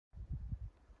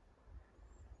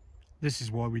This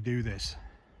is why we do this.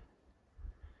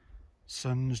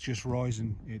 Sun's just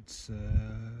rising. It's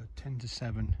 10 to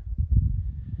 7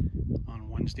 on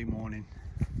Wednesday morning,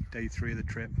 day 3 of the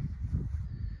trip.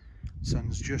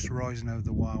 Sun's just rising over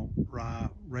the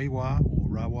Rawah or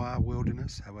Rahwah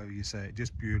Wilderness, however you say it.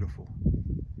 Just beautiful.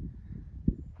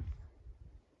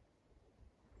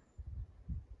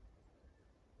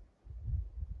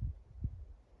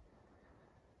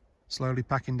 Slowly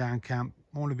packing down camp.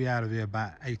 I want to be out of here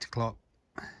about 8 o'clock.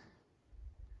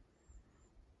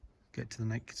 Get to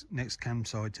the next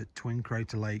campsite at Twin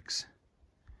Crater Lakes.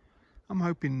 I'm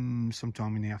hoping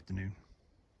sometime in the afternoon.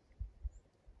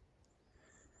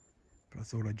 But I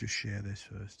thought I'd just share this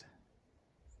first.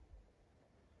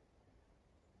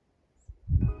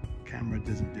 Camera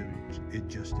doesn't do it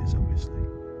justice, obviously,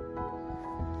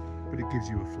 but it gives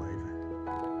you a flavour.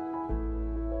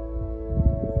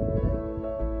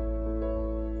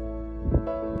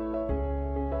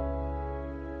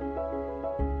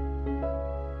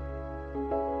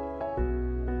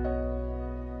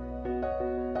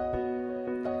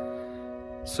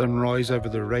 Sunrise over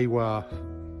the Rawah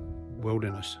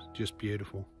Wilderness, just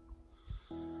beautiful.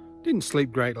 Didn't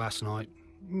sleep great last night.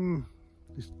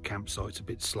 This campsite's a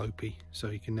bit slopey, so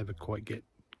you can never quite get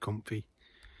comfy.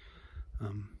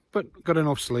 But got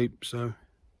enough sleep, so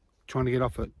trying to get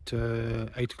off at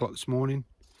 8 o'clock this morning.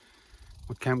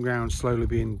 My campground's slowly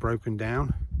being broken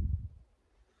down.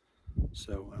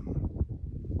 So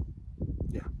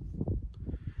yeah.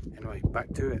 Anyway,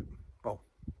 back to it. Well,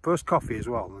 first coffee as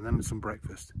well, and then some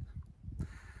breakfast.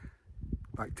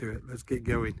 Back to it. Let's get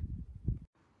going.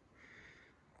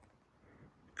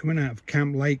 Coming out of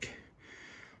Camp Lake,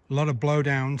 a lot of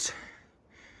blowdowns,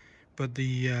 but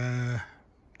the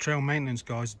trail maintenance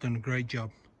guys have done a great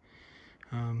job.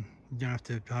 You don't have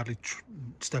to hardly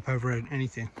step over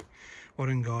anything. Well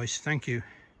done, guys. Thank you.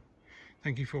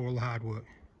 Thank you for all the hard work.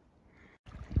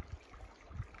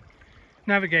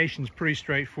 Navigation's pretty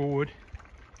straightforward.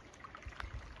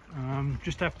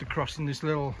 Just after crossing this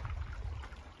little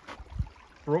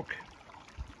brook,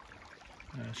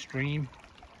 stream,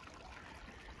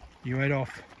 you head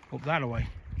off up that way.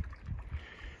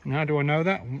 And how do I know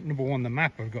that? Number one, the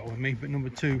map I've got with me, but number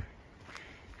two,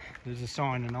 there's a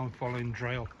sign and I'm following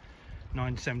trail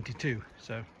 972.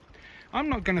 So I'm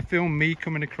not going to film me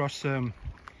coming across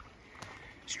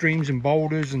streams and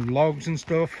boulders and logs and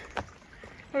stuff.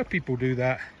 A lot of people do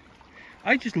that.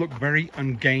 I just look very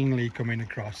ungainly coming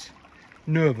across.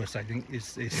 Nervous, I think,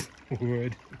 is the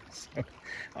word. So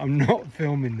I'm not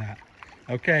filming that.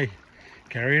 Okay,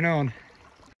 carrying on.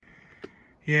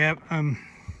 Yeah,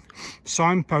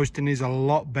 signposting is a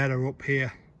lot better up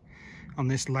here on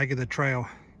this leg of the trail.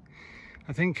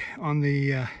 I think on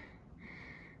the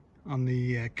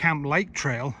Camp Lake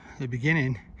trail at the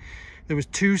beginning, there was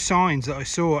 2 signs that I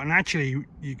saw, and actually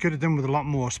you could have done with a lot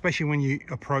more, especially when you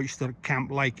approach the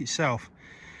Camp Lake itself.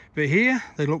 But here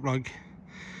they look like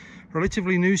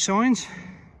relatively new signs,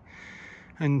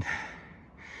 and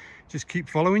just keep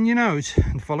following your nose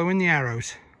and following the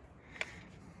arrows.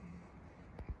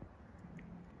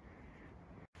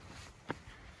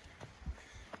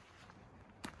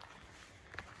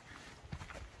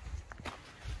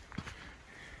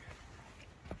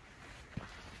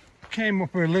 Came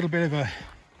up a little bit of a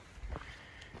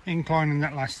incline in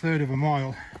that last third of a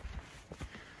mile,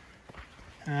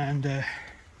 and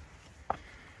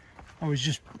I was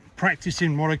just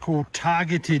practicing what I call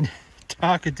targeted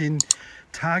backpacking.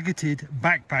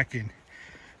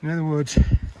 In other words,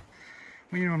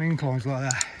 when you're on inclines like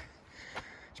that,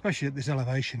 especially at this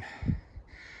elevation,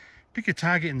 pick a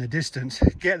target in the distance,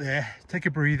 get there, take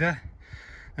a breather,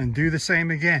 and do the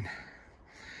same again.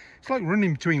 It's like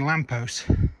running between lampposts.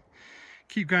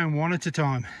 Keep going one at a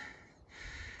time.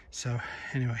 So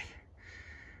anyway,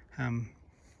 it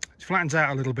flattens out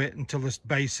a little bit until this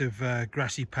base of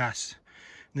grassy pass,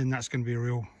 and then that's going to be a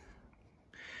real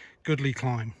goodly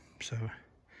climb. So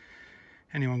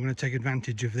anyway, I'm going to take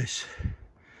advantage of this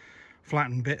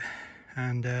flattened bit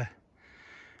and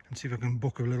see if I can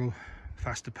book a little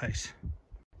faster pace.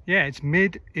 Yeah, it's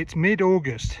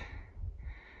mid-August,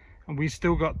 and we've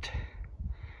still got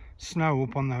snow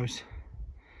up on those.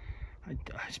 I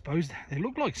suppose they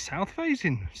look like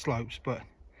south-facing slopes, but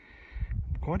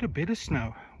quite a bit of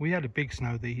snow. We had a big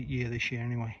snow this year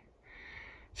anyway.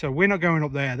 So we're not going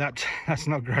up there. That's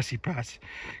not Grassy Pass.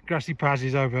 Grassy Pass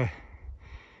is over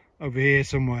here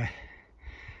somewhere.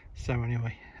 So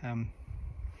anyway,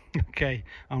 okay,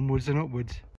 onwards and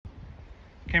upwards.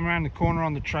 Came around the corner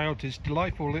on the trail to this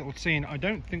delightful little scene. I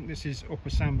don't think this is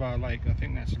Upper Sandbar Lake. I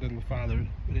think that's a little farther,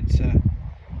 but it's a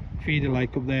feeder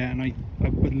lake up there, and I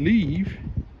believe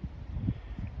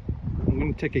I'm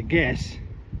going to take a guess,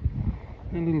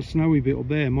 that little snowy bit up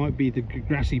there might be the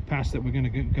grassy pass that we're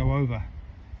going to go over.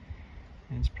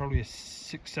 And it's probably a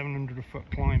 600-700 foot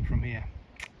climb from here.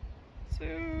 So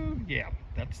yeah,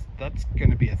 that's going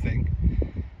to be a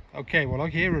thing. Okay, well, I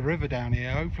hear a river down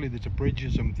here. Hopefully there's a bridge or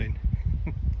something.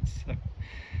 So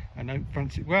I don't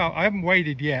fancy, well, I haven't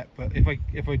waded yet, but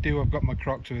if I do, I've got my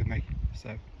Crocs with me.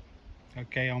 So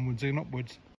okay, onwards and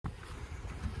upwards.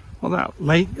 Well,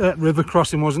 that river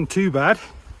crossing wasn't too bad.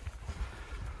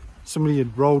 Somebody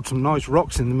had rolled some nice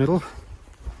rocks in the middle.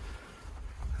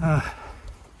 So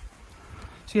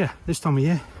yeah, this time of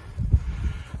year,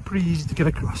 pretty easy to get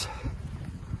across.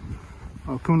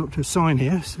 I'm coming up to a sign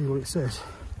here, see what it says.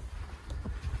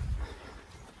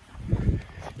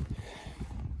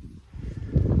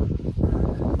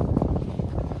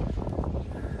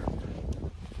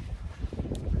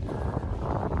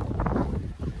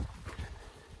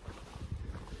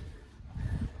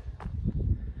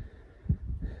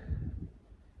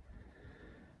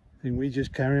 I think we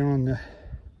just carry on the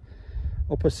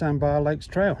Upper Sandbar Lakes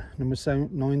Trail, number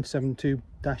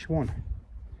 972-1.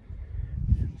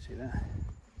 See that?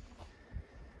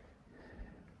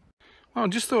 Well, I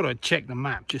just thought I'd check the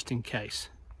map just in case.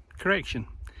 Correction,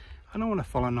 I don't want to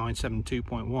follow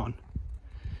 972.1.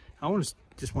 I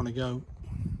just want to go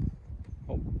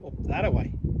up that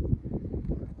way.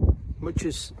 Much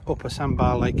as Upper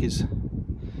Sandbar Lake is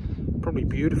probably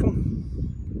beautiful,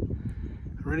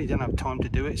 I really don't have time to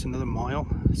do it. It's another mile,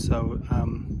 so I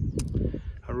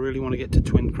really want to get to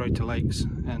Twin Crater Lakes,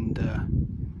 and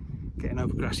getting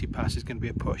over Grassy Pass is going to be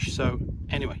a push. So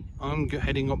anyway, I'm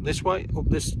heading up this way, up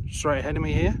this straight ahead of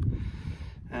me here,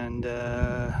 and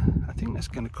I think that's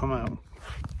going to come out.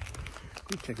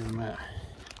 Keep checking them out.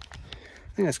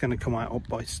 I think that's going to come out up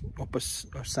by Upper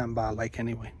Sandbar Lake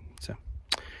anyway. So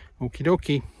okie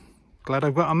dokie. Glad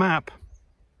I've got a map.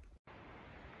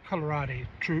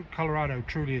 Colorado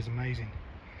truly is amazing.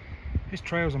 This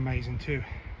trail's amazing too.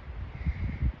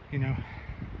 You know,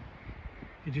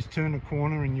 you just turn a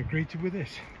corner and you're greeted with this.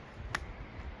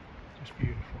 Just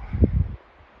beautiful.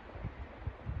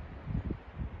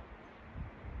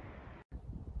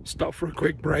 Stop for a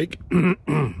quick break.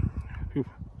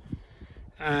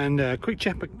 And quick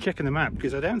checking the map,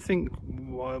 because I don't think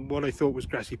what I thought was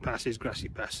Grassy Pass is Grassy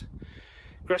Pass.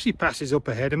 Grassy Pass is up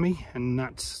ahead of me, and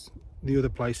that's the other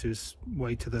place is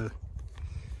way to the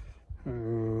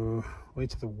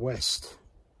west,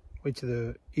 way to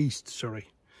the east, sorry.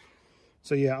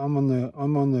 So yeah, I'm on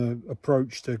the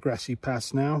approach to Grassy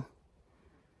Pass now.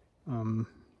 But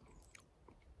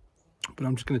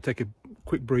I'm just going to take a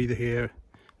quick breather here. I'm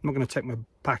not going to take my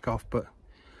pack off, but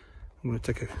I'm going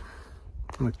to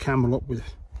camel up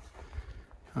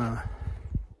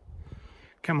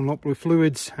with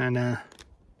fluids, and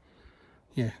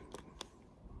yeah,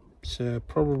 it's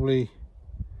probably,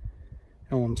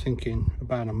 I'm thinking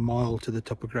about a mile to the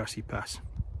top of Grassy Pass.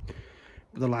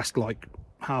 But the last like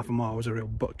half a mile was a real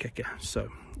butt kicker. So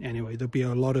anyway, there'll be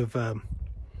a lot of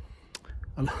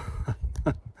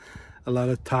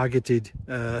targeted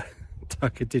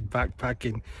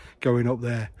backpacking going up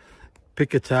there.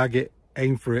 Pick a target,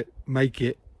 aim for it, make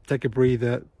it, take a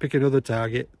breather, pick another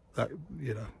target.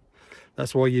 You know,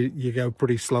 that's why you go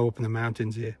pretty slow up in the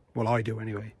mountains here. Well, I do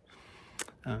anyway.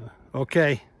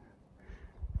 Okay,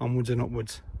 onwards and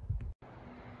upwards.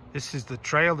 This is the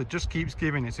trail that just keeps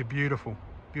giving. It's a beautiful.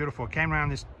 I came around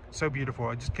this, so beautiful.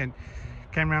 I just came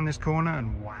around this corner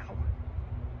and wow.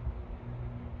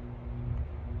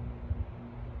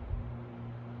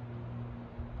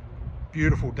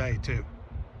 Beautiful day too.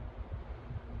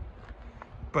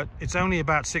 But it's only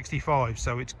about 65,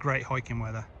 so it's great hiking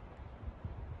weather.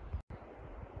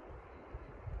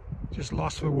 Just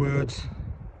lost for words.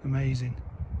 Amazing.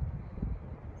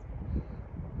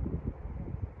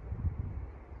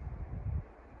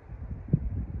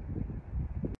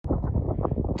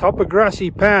 Top of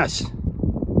Grassy Pass.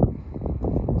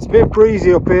 It's a bit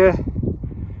breezy up here,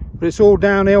 but it's all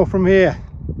downhill from here.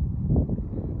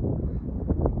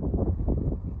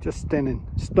 Just stunning.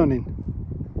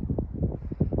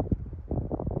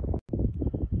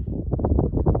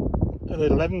 At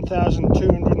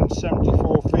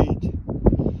 11,274 feet.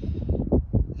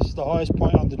 This is the highest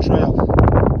point on the trail.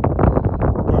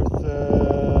 Both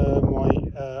my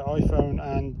iPhone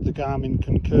and the Garmin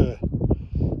concur.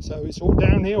 So it's all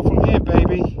downhill from here,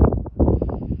 baby.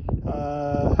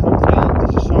 Hopefully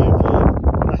there's a sign for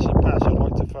Grassy Pass. I'd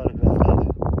like to photograph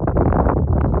that.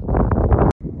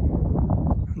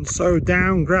 And so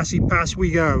down Grassy Pass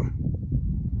we go.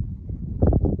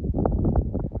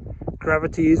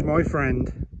 Gravity is my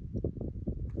friend.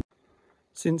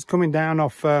 Since coming down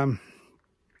off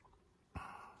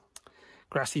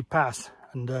grassy pass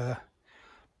and a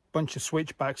bunch of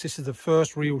switchbacks. This is the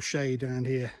first real shade around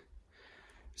here.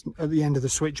 It's at the end of the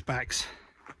switchbacks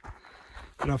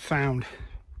that I've found.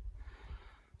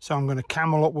 So I'm going to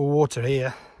camel up with water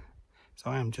here.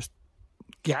 So I am just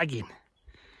gagging.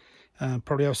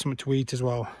 Probably have something to eat as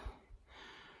well.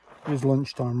 It is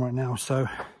lunchtime right now, so.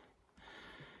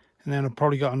 And then I've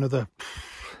probably got another,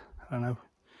 I don't know,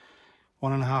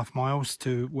 1.5 miles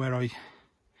to where I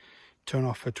turn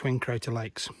off for Twin Crater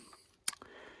Lakes.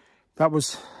 That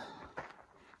was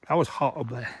hot up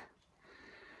there,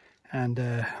 and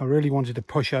I really wanted to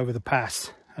push over the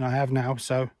pass, and I have now,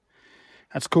 so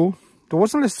that's cool. There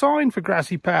wasn't a sign for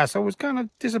Grassy Pass. I was kind of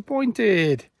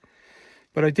disappointed,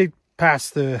 but I did pass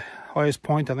the highest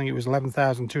point. I think it was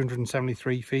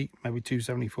 11,273 feet, maybe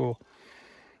 274,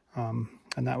 and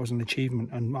that was an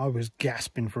achievement, and I was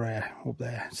gasping for air up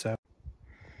there. So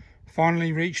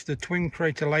finally reached the Twin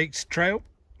Crater Lakes trail,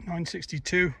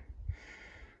 962,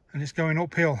 and it's going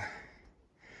uphill.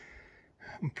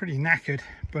 I'm pretty knackered,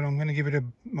 but I'm going to give it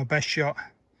my best shot.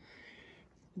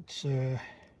 It's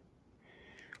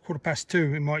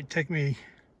 2:15. It might take me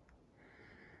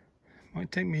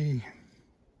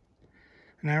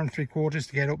an hour and 3/4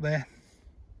 to get up there.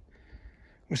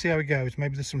 We'll see how it goes.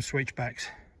 Maybe there's some switchbacks.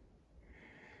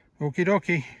 Okie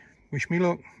dokie. Wish me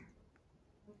luck.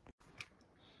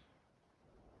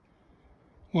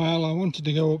 Well, I wanted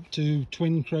to go up to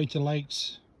Twin Crater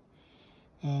Lakes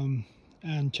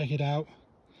and check it out,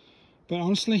 but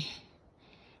honestly,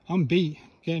 I'm beat.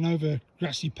 Getting over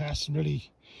Grassy Pass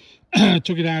really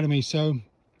took it out of me. So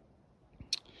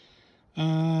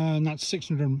and that's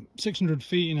 600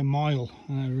 feet in a mile,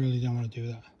 and I really don't want to do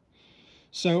that.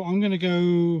 So I'm going to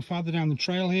go farther down the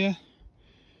trail here,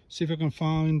 see if I can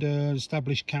find an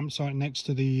established campsite next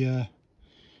to the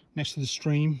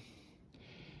stream,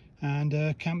 and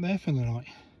camp there for the night.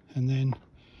 And then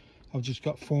I've just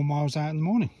got 4 miles out in the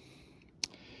morning.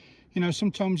 You know,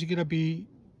 sometimes you gotta be,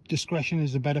 discretion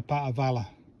is the better part of valor.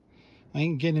 I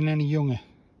ain't getting any younger,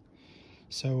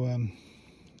 so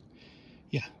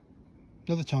yeah,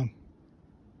 another time.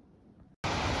 I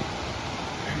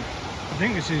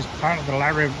think this is part of the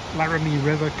Laramie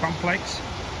River complex,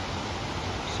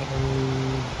 so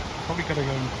probably got to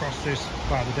go and cross this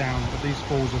farther down, but these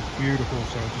falls are beautiful,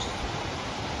 so I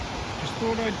just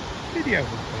thought I'd video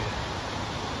them for you.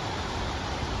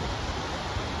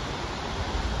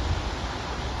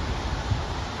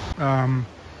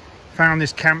 Found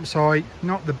this campsite,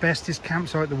 not the bestest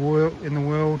campsite in the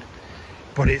world,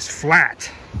 but it's flat,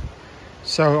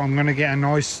 so I'm going to get a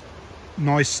nice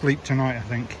sleep tonight. I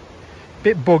think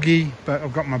bit buggy, but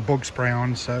I've got my bug spray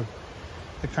on, so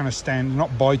they kind of stand,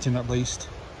 not biting at least.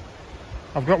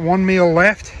 I've got 1 meal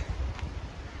left.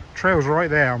 Trail's right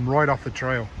there. I'm right off the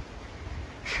trail.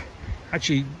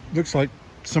 Actually looks like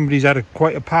somebody's had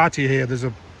quite a party here. There's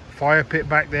a fire pit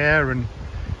back there, and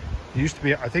it used to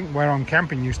be, I think where I'm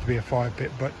camping used to be a fire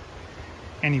pit, but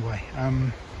anyway,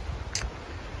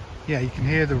 yeah, you can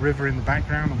hear the river in the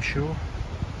background, I'm sure.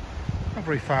 Not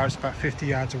very far, it's about 50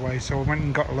 yards away. So I went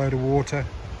and got a load of water,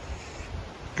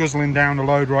 guzzling down the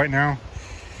load right now,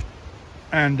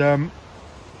 and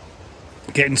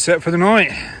getting set for the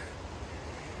night.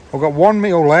 I've got 1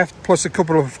 meal left plus a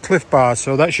couple of Cliff Bars,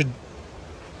 so that should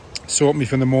sort me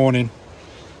for the morning.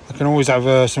 I can always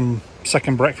have some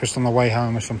second breakfast on the way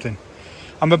home or something.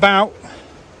 I'm about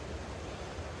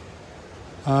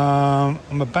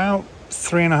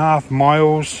 3.5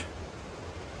 miles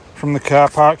from the car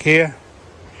park here.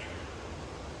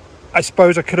 I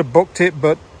suppose I could have booked it,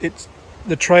 but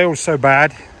the trail's so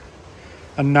bad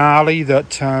and gnarly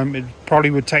that it probably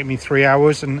would take me 3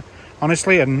 hours, and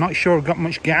honestly I'm not sure I've got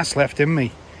much gas left in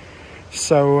me.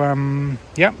 So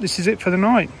yeah, this is it for the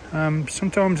night.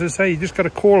 Sometimes, as I say, you just got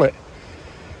to call it.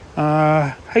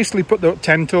 Hastily put the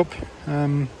tent up.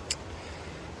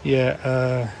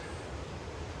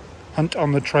 Hunt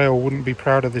on the trail wouldn't be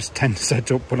proud of this tent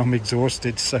setup, but I'm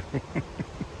exhausted, so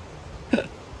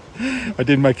I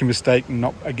did make a mistake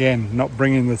not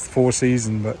bringing the 4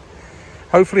 Seasons, but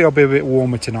hopefully I'll be a bit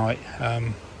warmer tonight.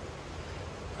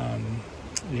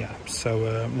 Yeah,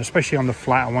 so especially on the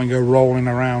flat, I won't go rolling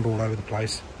around all over the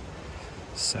place.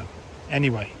 So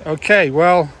anyway, okay,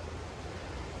 well,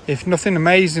 if nothing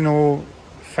amazing or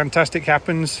fantastic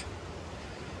happens,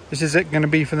 this is it going to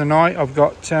be for the night. I've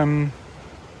got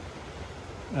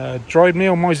dried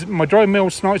meal. My dried meal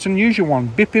tonight's an unusual one: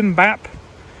 bibimbap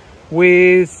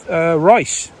with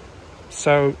rice.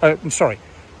 So I'm sorry,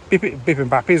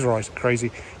 bibimbap is rice. Crazy.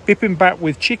 Bibimbap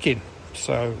with chicken.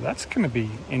 So that's going to be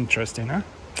interesting, huh?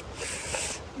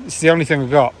 It's the only thing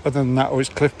I've got. Other than that, it's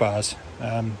Cliff Bars.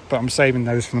 But I'm saving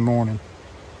those for the morning.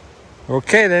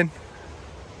 Okay then.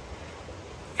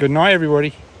 Good night,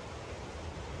 everybody.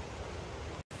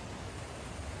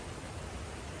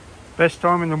 Best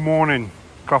time in the morning.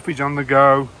 Coffee's on the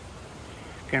go.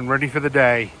 Getting ready for the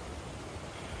day.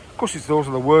 Of course, it's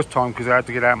also the worst time because I had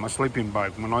to get out my sleeping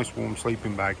bag, my nice warm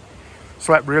sleeping bag.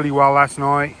 Slept really well last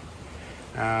night.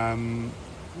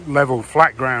 Level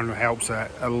flat ground helps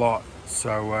a lot.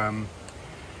 So,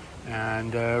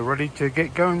 ready to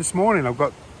get going this morning. I've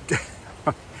got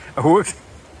I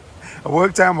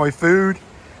worked out my food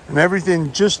and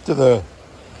everything just to the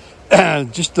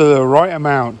right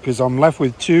amount, because I'm left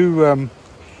with two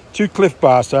Cliff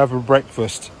Bars to have for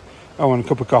breakfast. Oh, and a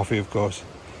cup of coffee, of course.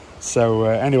 So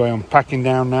anyway, I'm packing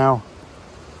down now.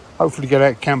 Hopefully get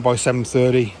out of camp by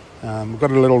 7:30. We've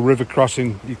got a little river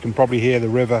crossing. You can probably hear the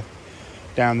river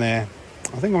down there.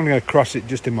 I think I'm going to cross it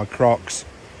just in my Crocs.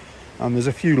 There's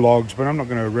a few logs, but I'm not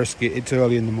going to risk it. It's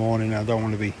early in the morning. I don't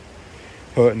want to be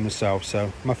hurting myself.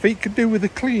 So my feet could do with a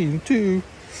clean too.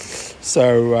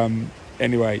 So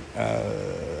anyway,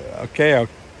 okay, I'll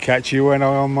catch you when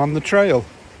I'm on the trail.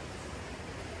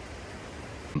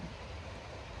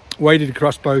 Waded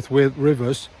across both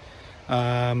rivers.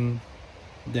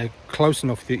 They're close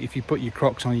enough that if you put your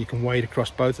Crocs on, you can wade across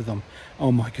both of them.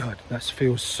 Oh my God, that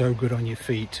feels so good on your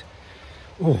feet.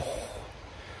 Oh,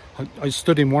 I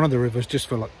stood in one of the rivers just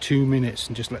for like 2 minutes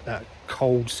and just let that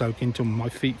cold soak into them. My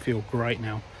feet feel great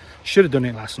now. Should have done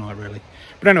it last night, really.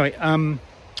 But anyway,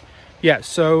 yeah,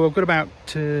 so I've got about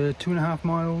 2.5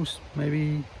 miles,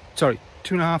 maybe, sorry,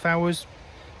 2.5 hours,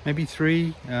 maybe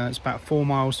 3. It's about 4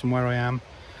 miles from where I am.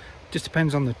 Just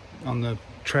depends on the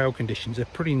trail conditions. They're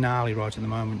pretty gnarly right at the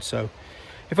moment, so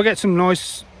if I get some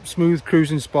nice smooth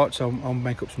cruising spots, I'll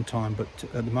make up some time, but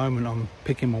at the moment I'm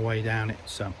picking my way down it.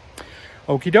 So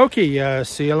okie dokie,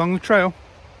 see you along the trail.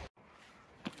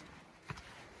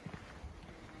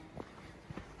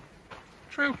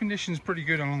 Trail conditions pretty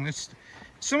good along this.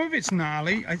 Some of it's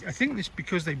gnarly. I think it's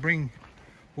because they bring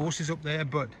horses up there,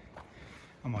 but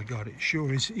oh my God, it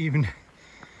sure is. Even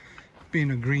being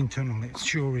a green tunnel, it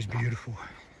sure is beautiful.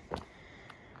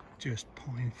 Just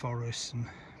pine forests and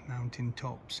mountain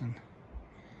tops and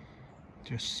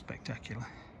just spectacular.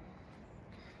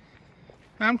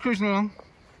 I'm cruising along,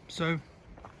 so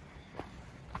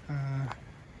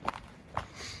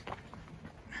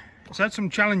it's had some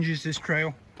challenges, this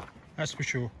trail, that's for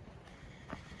sure.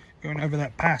 Going over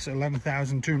that pass at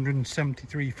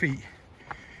 11,273 feet.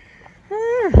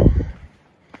 Woo!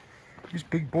 This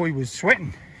big boy was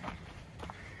sweating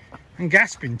and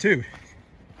gasping too.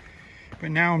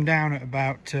 But now I'm down at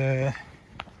about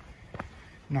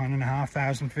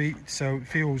 9,500 feet, so it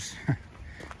feels a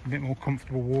bit more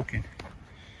comfortable walking.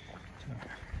 So.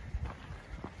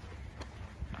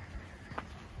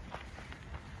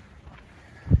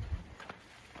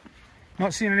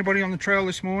 Not seeing anybody on the trail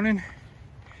this morning.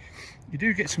 You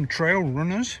do get some trail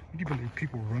runners. Would you believe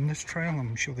people run this trail?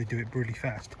 I'm sure they do it really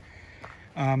fast.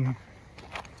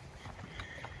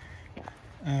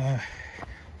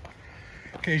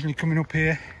 Occasionally coming up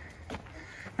here.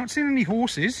 Not seeing any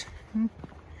horses.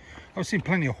 I've seen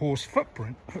plenty of horse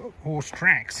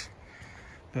tracks,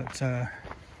 but and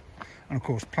of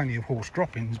course plenty of horse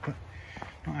droppings, but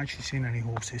not actually seeing any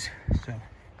horses. So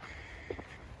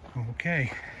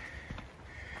okay,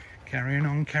 carrying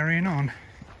on.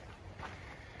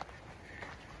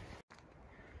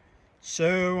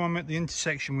 So I'm at the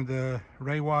intersection with the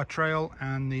Rahwah Trail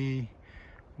and the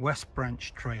West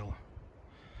Branch Trail.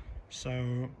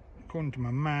 So according to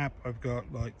my map, I've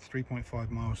got like 3.5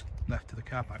 miles left to the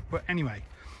car park. But anyway,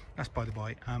 that's by the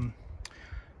by.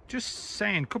 Just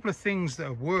saying, a couple of things that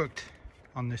have worked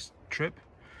on this trip,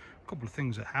 a couple of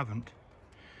things that haven't.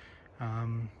 A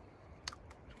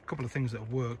couple of things that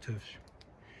have worked have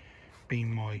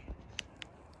been my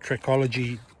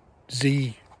Trekology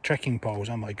Z trekking poles.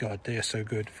 Oh my God, they are so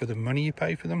good for the money you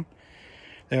pay for them.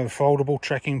 They're a foldable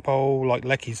trekking pole like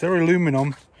Lecky's. They're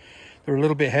aluminum. They're a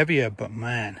little bit heavier, but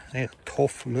man, they're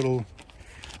tough little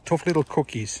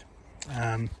cookies.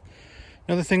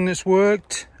 Another thing that's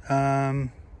worked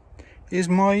is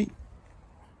my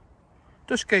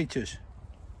dust gaiters.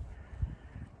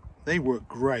 They work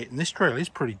great, and this trail is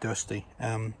pretty dusty.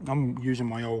 I'm using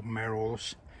my old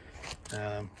Merrells.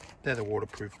 They're the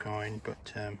waterproof kind,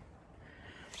 but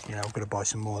yeah, I've got to buy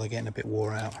some more. They're getting a bit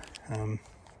wore out.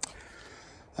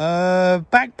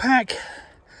 Backpack.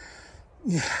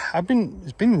 Yeah,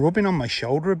 it's been rubbing on my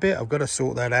shoulder a bit. I've got to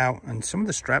sort that out, and some of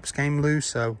the straps came loose,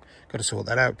 so got to sort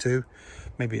that out too.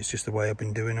 Maybe it's just the way I've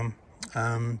been doing them.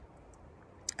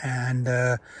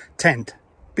 Tent,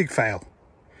 big fail.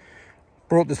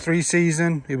 Brought the 3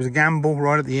 season. It was a gamble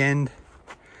right at the end.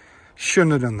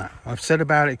 Shouldn't have done that. I've said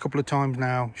about it a couple of times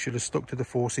now. Should have stuck to the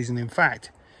 4-season. In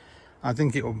fact, I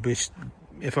think it will be,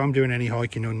 if I'm doing any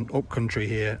hiking on up country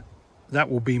here, that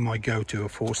will be my go-to, a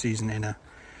 4-season inner,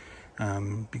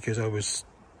 because I was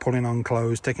pulling on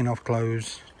clothes, taking off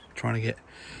clothes, trying to get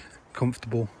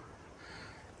comfortable.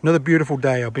 Another beautiful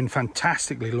day. I've been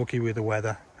fantastically lucky with the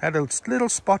weather. Had a little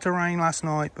spot of rain last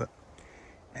night, but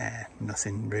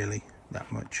nothing really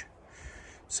that much.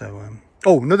 So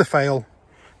oh, another fail.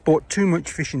 Bought too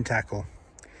much fishing tackle.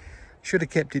 Should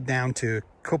have kept it down to a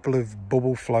couple of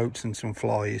bubble floats and some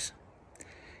flies.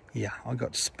 Yeah, I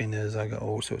got spinners, I got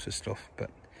all sorts of stuff, but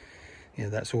yeah,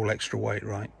 that's all extra weight,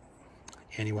 right?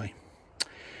 Anyway,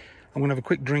 I'm gonna have a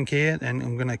quick drink here, and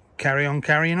I'm gonna carry on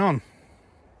carrying on.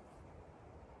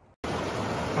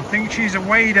 I think she's a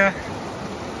wader.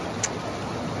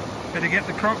 Better get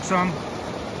the Crocs on.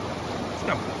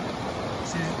 So,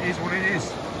 this is what it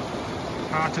is.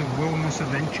 Part of wilderness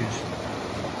adventures.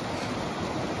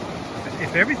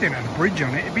 If everything had a bridge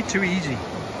on it, it'd be too easy.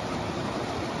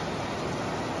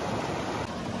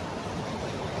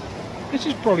 This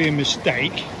is probably a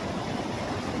mistake.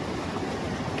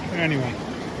 But anyway.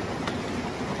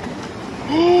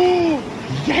 Oh,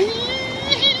 yay!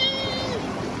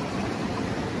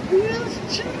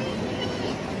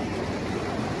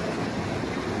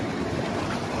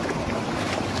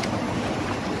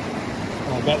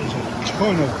 Oh, I bet there's a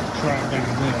ton of trout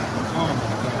down there. Oh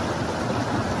my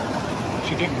god.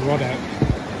 Should get my rod out.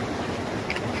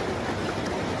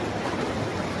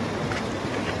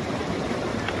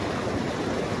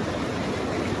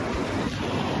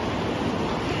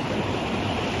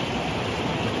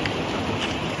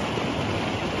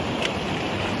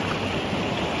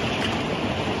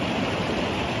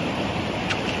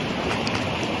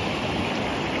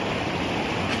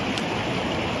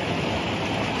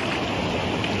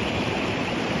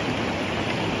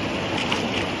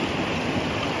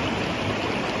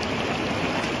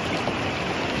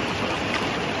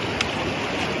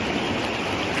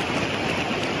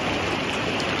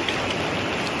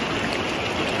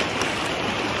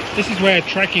 This is where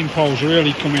trekking poles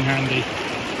really come in handy.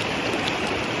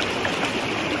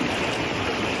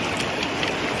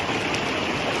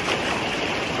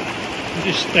 You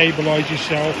just stabilise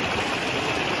yourself.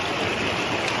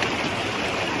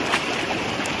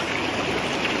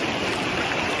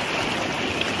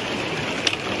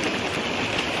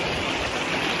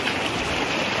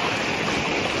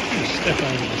 Just step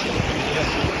over this.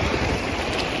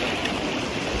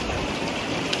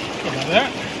 Look at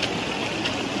that.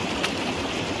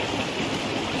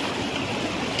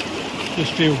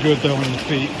 Just feel good though on the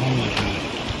feet. Oh my god.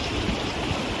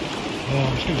 Oh,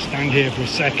 I'm just going to stand here for a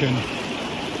second.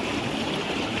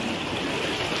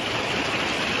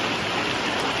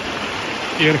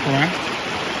 Beautiful, huh?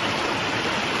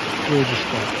 Gorgeous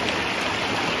spot.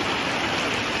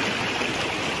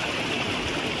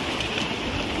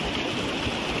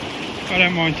 I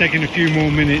don't mind taking a few more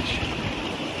minutes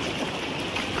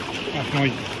off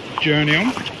my journey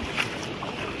on.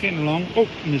 Getting along. Oh,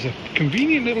 and there's a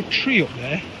convenient little tree up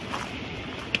there.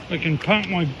 I can park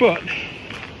my butt,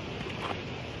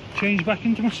 change back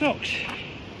into my socks.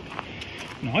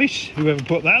 Nice, whoever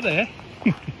put that there.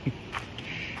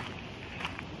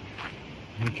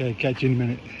 Okay, catch you in a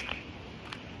minute.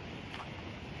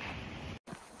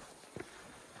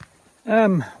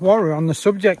 While we're on the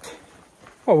subject,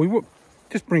 well, we would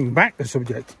just bring back the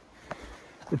subject.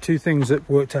 The two things that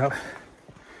worked out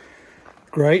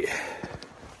great.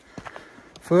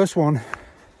 First one,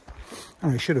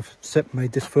 and I should have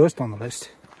made this first on the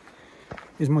list,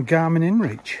 is my Garmin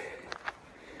InReach.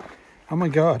 Oh my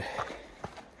god,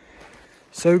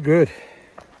 so good,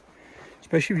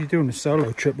 especially if you're doing a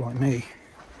solo trip like me,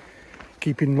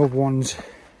 keeping loved ones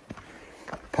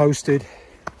posted.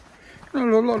 You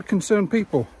know, a lot of concerned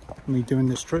people me doing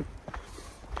this trip,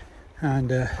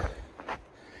 and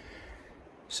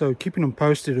so keeping them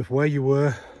posted of where you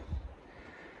were,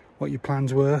 what your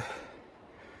plans were,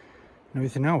 and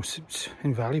everything else. It's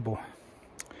invaluable.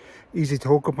 Easy to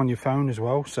hook up on your phone as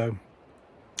well. So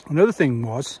another thing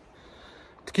was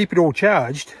to keep it all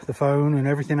charged, the phone and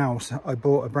everything else. I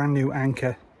bought a brand new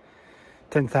Anker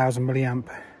 10,000 milliamp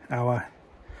hour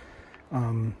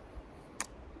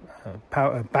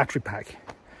battery pack,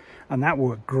 and that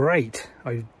worked great.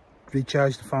 I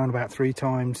recharged the phone about 3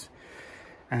 times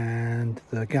and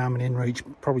the Garmin InReach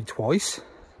probably twice.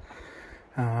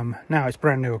 Now it's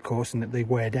brand new, of course, and they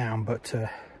wear down, but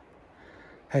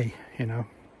hey, you know,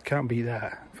 can't beat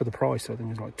that for the price. I think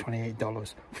it's like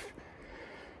 $28.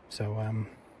 So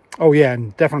oh yeah,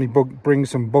 and definitely bring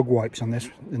some bug wipes on this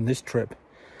in this trip,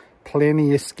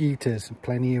 plenty of skeeters and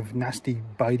plenty of nasty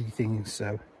bitey things.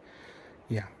 So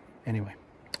yeah, anyway,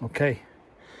 okay,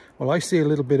 well, I see a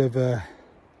little bit of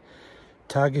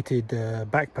targeted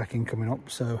backpacking coming up,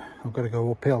 so I've got to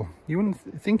go uphill. You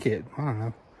wouldn't think it, I don't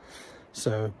know.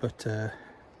 So but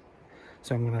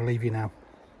so I'm going to leave you now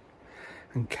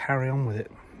and carry on with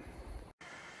it.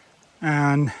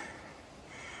 And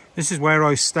this is where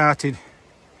I started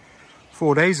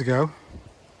 4 days ago,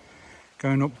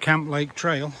 going up Camp Lake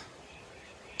Trail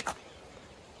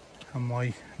on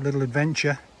my little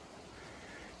adventure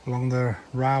along the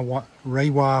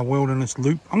Rahwah Wilderness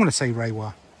Loop. I'm going to say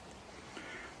Rawah.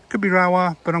 Could be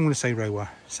Rawah, but I'm going to say Rawah.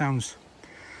 Sounds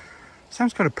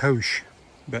kind of posh,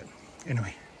 but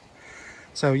anyway.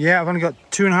 So yeah, I've only got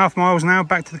 2.5 miles now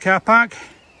back to the car park.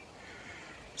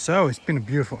 So it's been a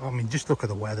beautiful, I mean, just look at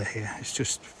the weather here. It's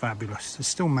just fabulous. There's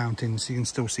still mountains. You can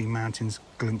still see mountains,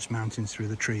 glimpse mountains through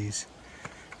the trees.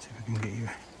 See if I can get you.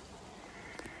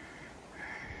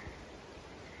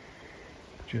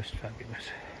 Just fabulous.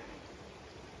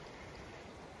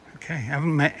 Okay, I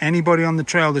haven't met anybody on the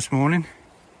trail this morning.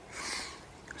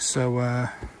 So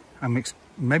I'm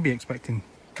maybe expecting,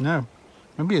 no,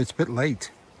 maybe it's a bit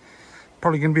late.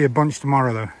 Probably going to be a bunch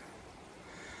tomorrow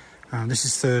though. This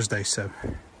is Thursday, so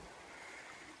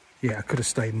yeah, I could have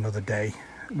stayed another day.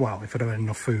 Well, if I'd had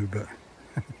enough food, but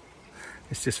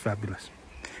it's just fabulous.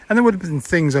 And there would have been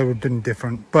things I would have done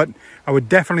different, but I would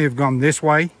definitely have gone this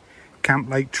way, Camp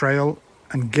Lake Trail,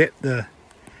 and get the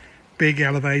big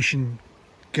elevation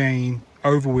gain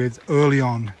over with early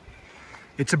on.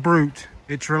 It's a brute.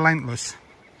 It's relentless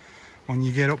when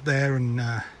you get up there,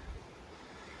 and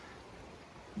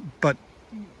but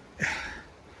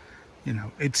you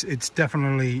know, it's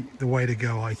definitely the way to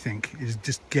go. I think is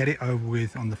just get it over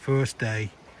with on the first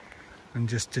day, and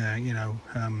just you know,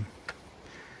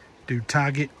 do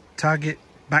target,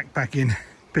 backpacking,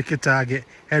 pick a target,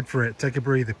 head for it, take a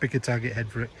breather, pick a target, head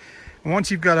for it. And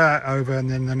once you've got that over, and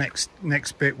then the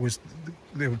next bit was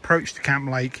the approach to Camp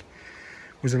Lake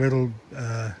was a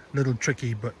little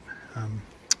tricky, but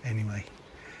anyway,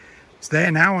 it's there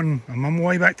now, and I'm on my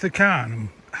way back to the car, and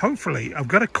hopefully I've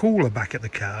got a cooler back at the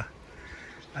car,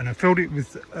 and I filled it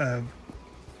with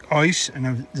ice,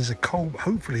 and there's a cold,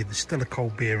 hopefully there's still a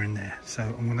cold beer in there, so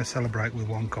I'm going to celebrate with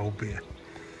one cold beer.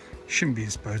 Shouldn't be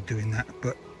supposed doing that,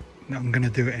 but I'm going to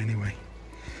do it anyway.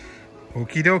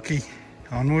 Okie dokie,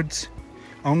 onwards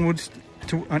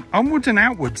and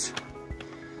outwards.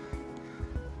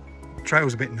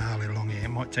 Trail's a bit gnarly along here. It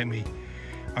might take me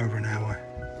over an hour,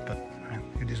 but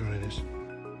it is what it is.